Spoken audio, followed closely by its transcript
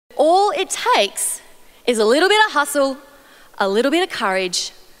all it takes is a little bit of hustle, a little bit of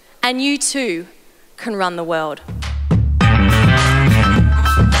courage, and you too can run the world.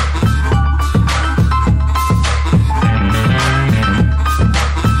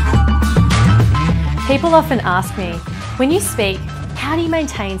 People often ask me, when you speak, how do you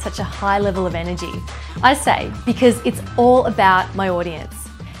maintain such a high level of energy? I say, because it's all about my audience.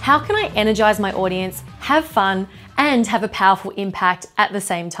 How can I energize my audience, have fun, and have a powerful impact at the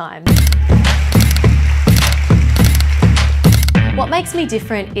same time? What makes me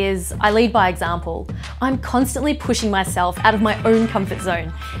different is I lead by example. I'm constantly pushing myself out of my own comfort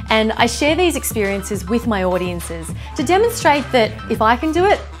zone, and I share these experiences with my audiences to demonstrate that if I can do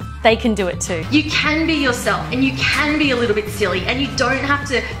it, they can do it too. You can be yourself, and you can be a little bit silly, and you don't have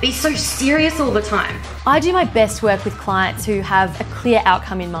to be so serious all the time. I do my best work with clients who have a clear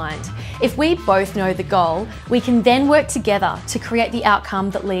outcome in mind. If we both know the goal, we can then work together to create the outcome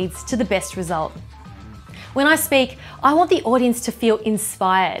that leads to the best result. When I speak, I want the audience to feel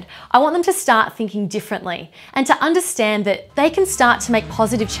inspired. I want them to start thinking differently and to understand that they can start to make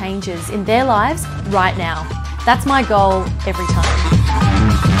positive changes in their lives right now. That's my goal every time.